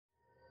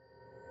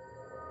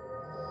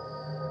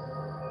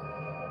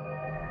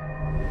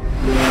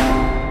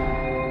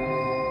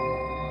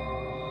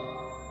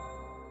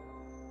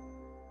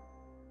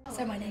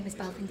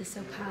Balvinder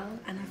Sopal,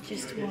 and I've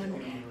just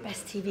won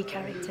Best TV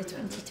Character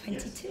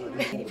 2022.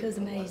 It feels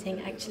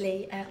amazing,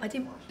 actually. I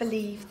didn't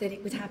believe that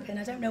it would happen.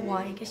 I don't know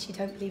why. I guess you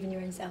don't believe in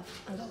your own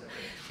self a lot.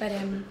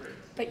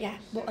 But yeah,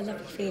 what a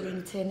lovely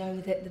feeling to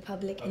know that the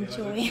public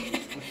enjoy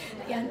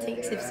the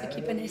antiques of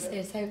Suki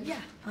Panesar. So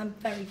yeah, I'm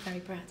very, very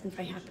proud and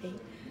very happy.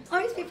 Oh,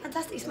 it's been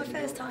fantastic. It's my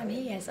first time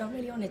here, so I'm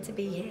really honoured to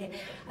be here.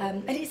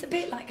 And it's a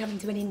bit like coming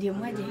to an Indian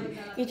wedding.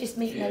 You just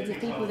meet loads of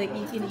people that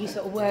you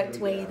sort of worked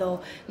with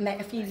or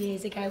met a few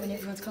years ago, and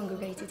everyone's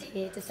congregated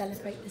here to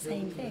celebrate the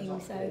same thing.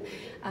 So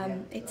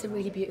it's a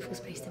really beautiful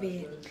space to be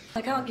in.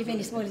 I can't give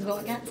any spoilers, but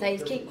what I can say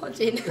is keep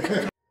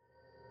watching.